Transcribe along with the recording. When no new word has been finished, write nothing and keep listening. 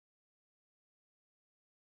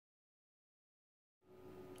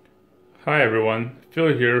Hi everyone,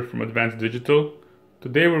 Phil here from Advanced Digital.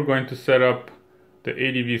 Today we're going to set up the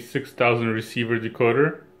ADV-6000 receiver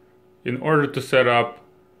decoder in order to set up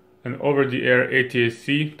an over-the-air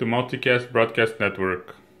ATSC to Multicast broadcast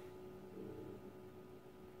network.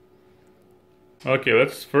 Okay,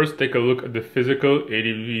 let's first take a look at the physical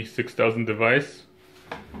ADV-6000 device.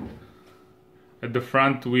 At the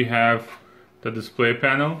front we have the display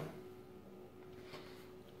panel,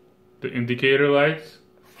 the indicator lights,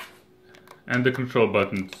 and the control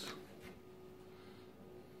buttons.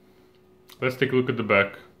 Let's take a look at the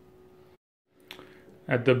back.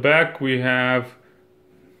 At the back we have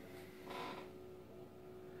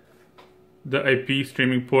the IP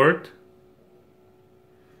streaming port,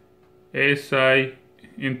 ASI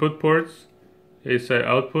input ports, ASI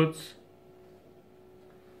outputs,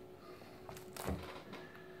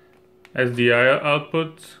 SDI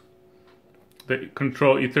outputs, the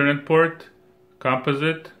control Ethernet port,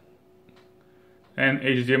 composite, and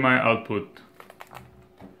HDMI output.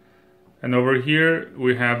 And over here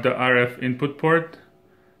we have the RF input port,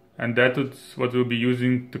 and that is what we'll be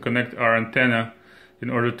using to connect our antenna in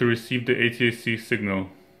order to receive the ATSC signal.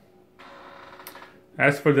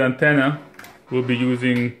 As for the antenna, we'll be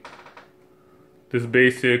using this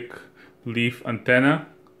basic leaf antenna.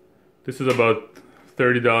 This is about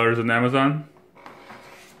 $30 on Amazon.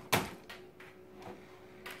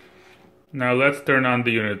 Now let's turn on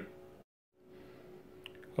the unit.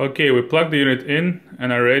 Okay, we plugged the unit in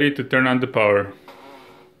and are ready to turn on the power.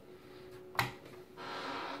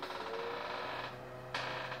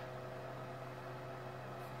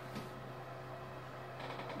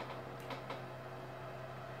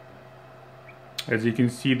 As you can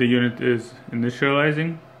see, the unit is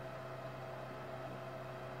initializing.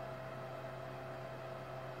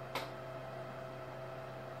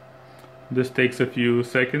 This takes a few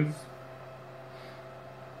seconds.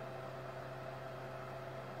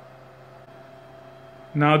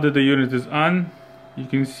 Now that the unit is on, you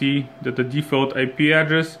can see that the default IP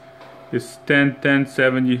address is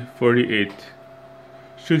 10.10.70.48.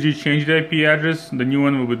 Should you change the IP address, the new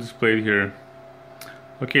one will be displayed here.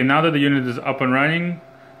 Okay, now that the unit is up and running,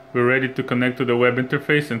 we're ready to connect to the web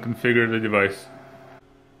interface and configure the device.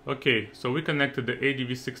 Okay, so we connected the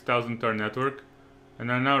ADV-6000 to our network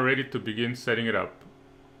and are now ready to begin setting it up.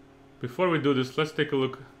 Before we do this, let's take a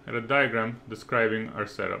look at a diagram describing our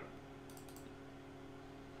setup.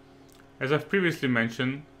 As I've previously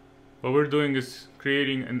mentioned, what we're doing is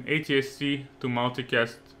creating an ATSC to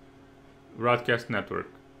Multicast broadcast network.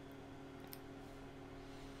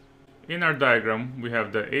 In our diagram, we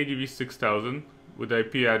have the ADV-6000 with the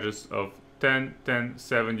IP address of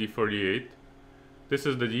 10.10.70.48. This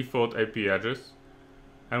is the default IP address,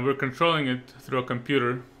 and we're controlling it through a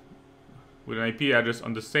computer with an IP address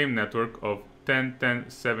on the same network of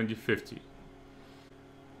 10.10.70.50.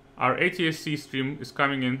 Our ATSC stream is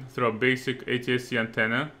coming in through a basic ATSC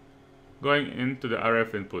antenna going into the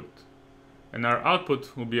RF input. And our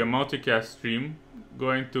output will be a multicast stream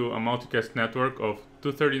going to a multicast network of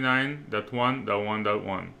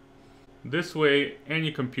 239.1.1.1. This way,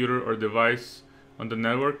 any computer or device on the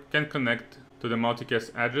network can connect to the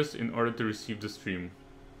multicast address in order to receive the stream.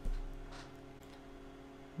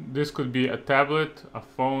 This could be a tablet, a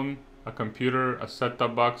phone, a computer, a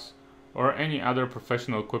set-top box, or any other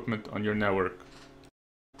professional equipment on your network.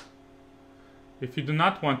 If you do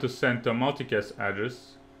not want to send to a multicast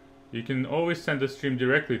address, you can always send the stream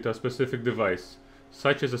directly to a specific device,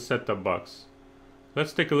 such as a set-top box.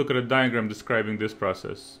 Let's take a look at a diagram describing this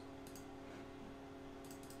process.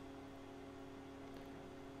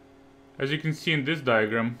 As you can see in this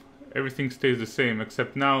diagram, everything stays the same,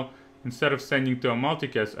 except now, instead of sending to a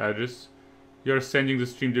multicast address, you are sending the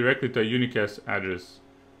stream directly to a unicast address.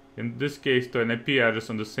 In this case, to an IP address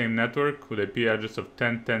on the same network with IP address of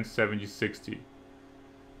 10.10.70.60.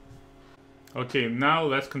 Okay, now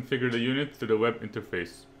let's configure the unit to the web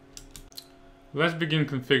interface. Let's begin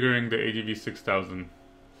configuring the ADV-6000.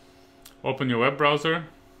 Open your web browser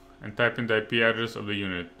and type in the IP address of the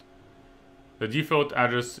unit. The default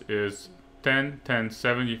address is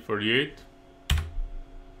 10.10.70.48.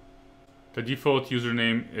 The default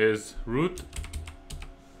username is root,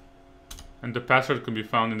 and the password can be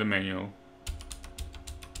found in the manual.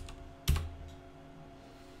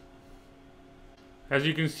 As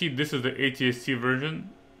you can see, this is the ATSC version,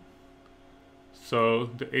 so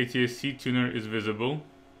the ATSC tuner is visible.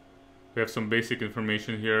 We have some basic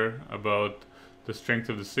information here about the strength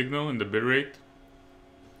of the signal and the bitrate.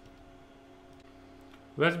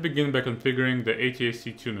 Let's begin by configuring the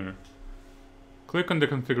ATSC tuner. Click on the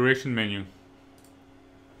configuration menu.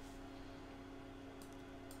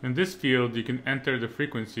 In this field, you can enter the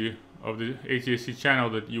frequency of the ATSC channel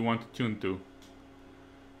that you want to tune to.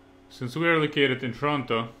 Since we are located in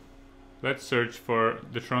Toronto, let's search for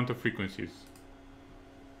the Toronto frequencies.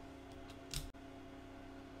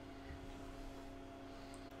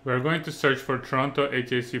 We are going to search for Toronto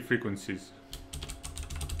ATSC frequencies.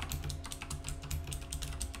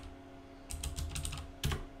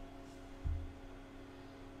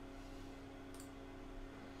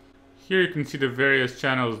 Here you can see the various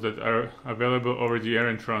channels that are available over the air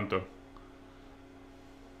in Toronto.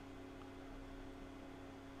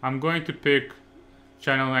 I'm going to pick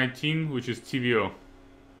channel 19, which is TVO.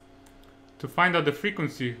 To find out the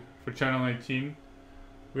frequency for channel 19,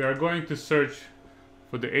 we are going to search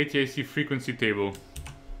for the ATSC frequency table.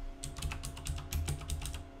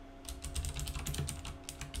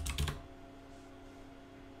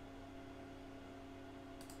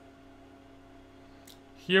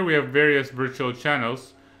 Here we have various virtual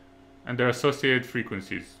channels and their associated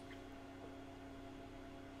frequencies.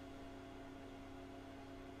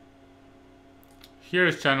 Here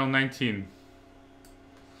is channel 19.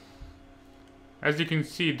 As you can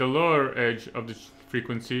see, the lower edge of the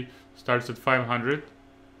frequency starts at 500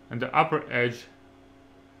 and the upper edge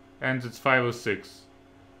ends at 506.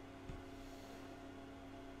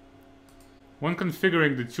 When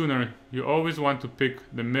configuring the tuner, you always want to pick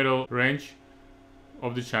the middle range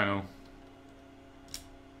of the channel.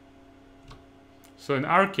 So in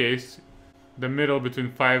our case, the middle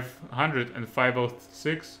between 500 and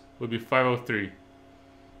 506 will be 503.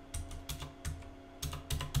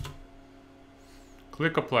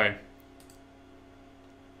 Click Apply.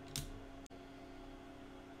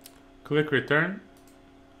 Click Return.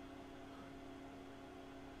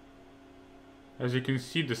 As you can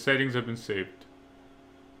see, the settings have been saved.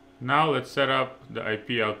 Now let's set up the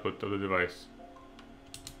IP output of the device.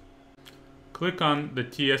 Click on the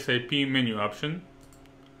TSIP menu option.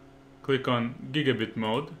 Click on Gigabit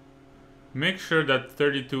mode. Make sure that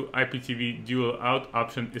 32 IPTV dual out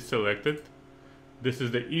option is selected. This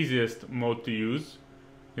is the easiest mode to use.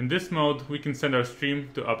 In this mode, we can send our stream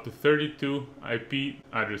to up to 32 IP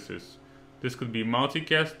addresses. This could be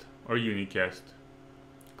multicast or unicast.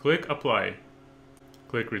 Click Apply.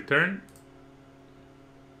 Click Return.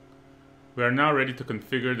 We are now ready to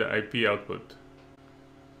configure the IP output.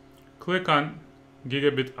 Click on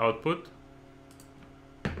Gigabit Output.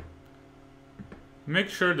 Make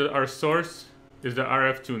sure that our source is the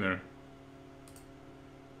RF tuner.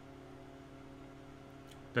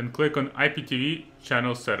 Then click on IPTV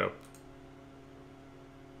Channel Setup.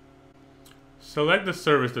 Select the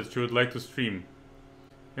service that you would like to stream.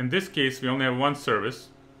 In this case, we only have one service.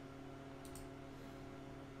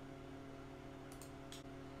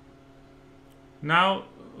 Now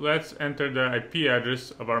let's enter the IP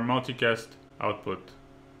address of our multicast output.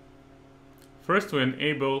 First, we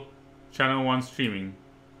enable channel 1 streaming.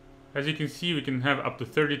 As you can see, we can have up to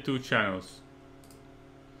 32 channels.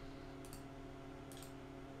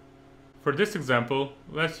 For this example,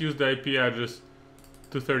 let's use the IP address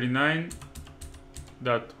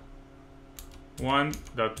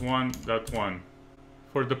 239.1.1.1.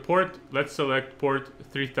 For the port, let's select port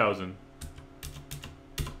 3000.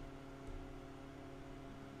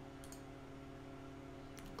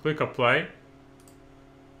 Click Apply.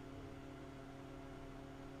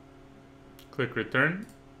 Click Return.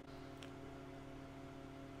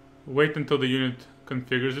 Wait until the unit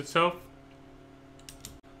configures itself.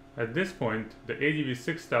 At this point, the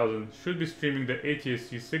ADV-6000 should be streaming the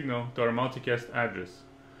ATSC signal to our multicast address.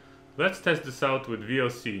 Let's test this out with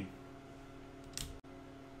VLC.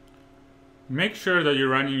 Make sure that you're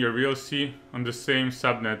running your VLC on the same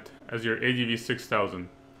subnet as your ADV-6000.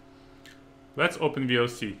 Let's open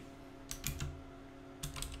VLC.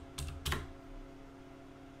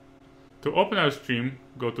 To open our stream,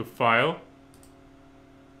 go to File,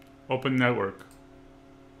 Open Network.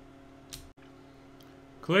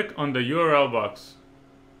 Click on the URL box.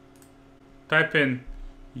 Type in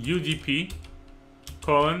UDP://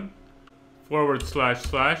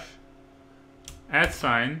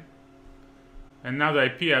 @ and now the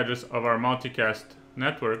IP address of our multicast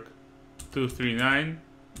network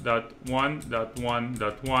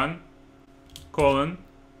 239.1.1.1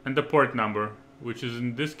 and the port number, which is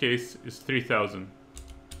in this case is 3000.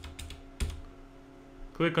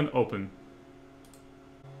 Click on Open.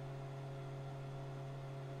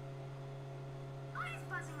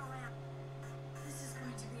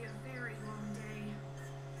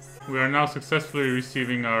 We are now successfully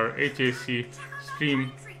receiving our ATSC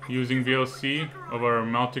stream using VLC of our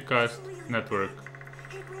multicast network.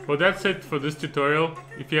 Well, that's it for this tutorial.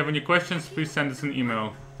 If you have any questions, please send us an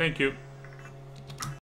email. Thank you.